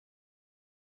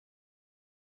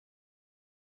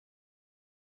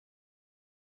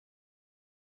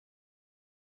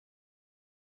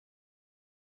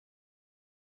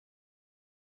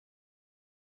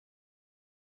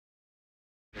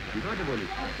FIVETWELVE.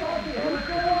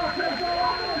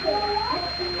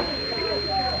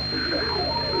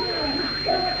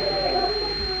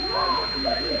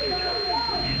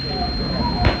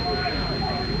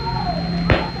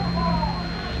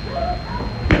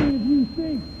 If you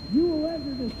think you will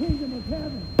enter the kingdom of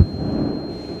heaven,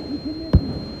 you commit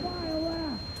these vile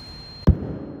acts.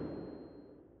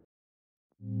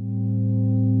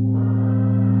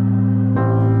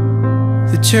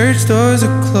 The church doors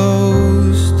are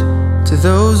closed to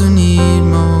those who need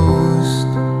most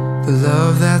the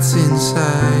love that's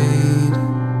inside.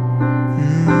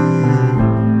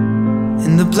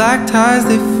 And the black ties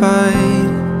they fight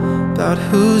about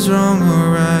who's wrong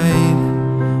or right,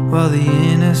 while the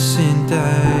innocent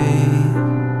die.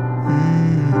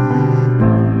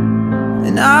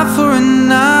 An eye for an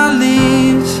eye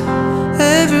leaves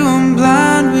everyone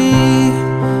blind.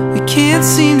 We can't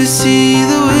seem to see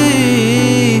the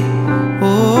way.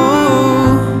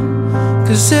 Oh,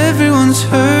 'cause everyone's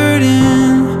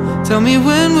hurting. Tell me,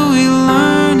 when will we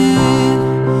learn it?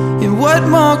 And what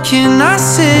more can I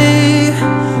say?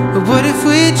 But what if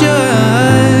we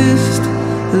just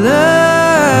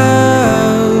love,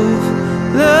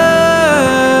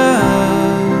 love,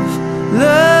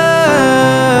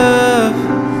 love?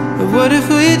 But what if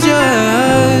we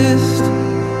just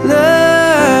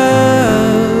love,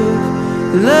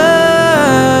 love?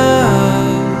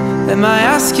 Am I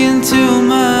asking too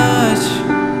much?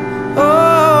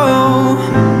 Oh,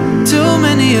 too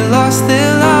many lost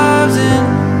their lives and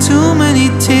too many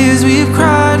tears we've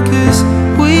cried, 'cause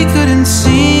we couldn't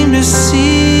seem to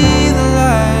see the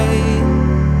light.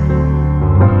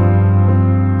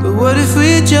 But what if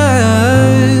we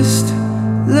just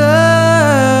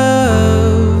love,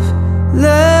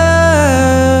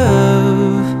 love,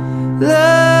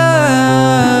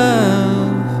 love?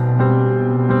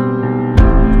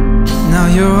 Now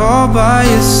you're all by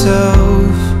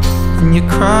yourself and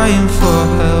you're crying for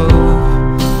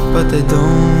help, but they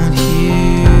don't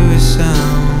hear a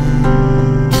sound.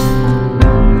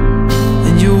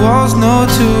 And your walls know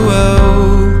too well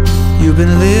you've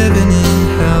been living in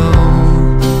hell.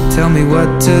 Tell me what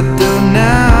to do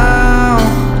now.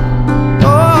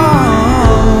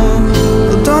 Oh,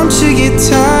 well, don't you get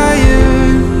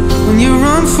tired when you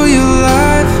run for your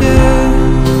life, yeah?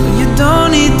 Well, you don't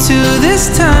need to this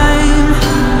time.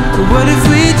 But what if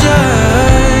we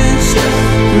just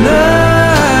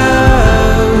love,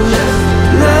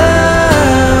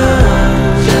 love,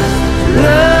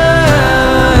 love?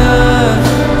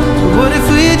 But what if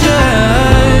we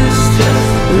just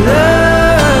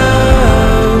love,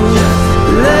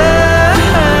 love,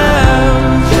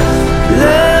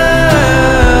 love?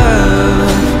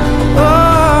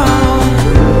 Oh,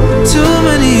 too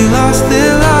many lost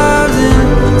their lives and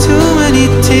too many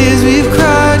tears we've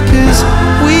cried, 'cause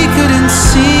we couldn't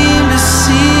seem to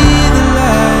see the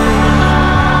light.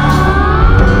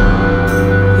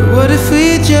 But what if we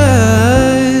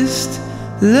just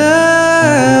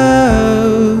love,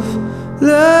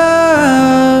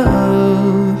 love,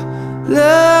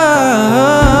 love?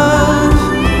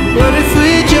 What if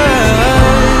we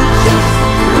just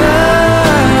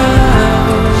love,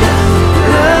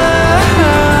 love,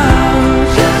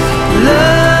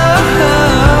 love?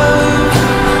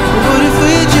 What if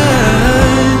we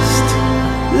just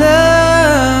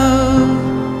love,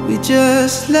 we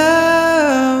just love?